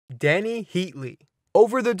Danny Heatley.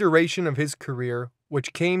 Over the duration of his career,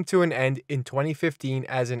 which came to an end in 2015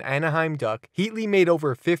 as an Anaheim Duck, Heatley made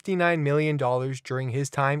over $59 million during his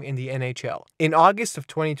time in the NHL. In August of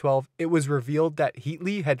 2012, it was revealed that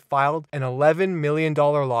Heatley had filed an $11 million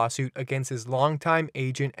lawsuit against his longtime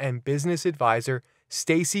agent and business advisor,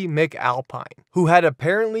 Stacey McAlpine, who had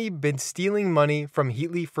apparently been stealing money from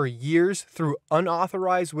Heatley for years through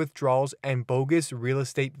unauthorized withdrawals and bogus real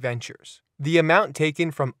estate ventures. The amount taken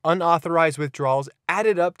from unauthorized withdrawals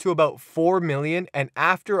added up to about $4 million, and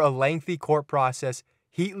after a lengthy court process,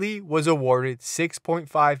 Heatley was awarded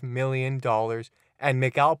 $6.5 million, and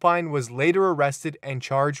McAlpine was later arrested and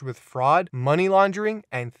charged with fraud, money laundering,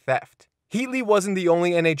 and theft. Heatley wasn't the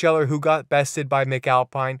only NHLer who got bested by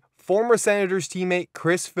McAlpine. Former Senators teammate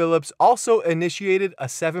Chris Phillips also initiated a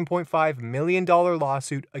 $7.5 million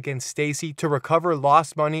lawsuit against Stacey to recover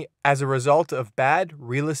lost money as a result of bad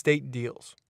real estate deals.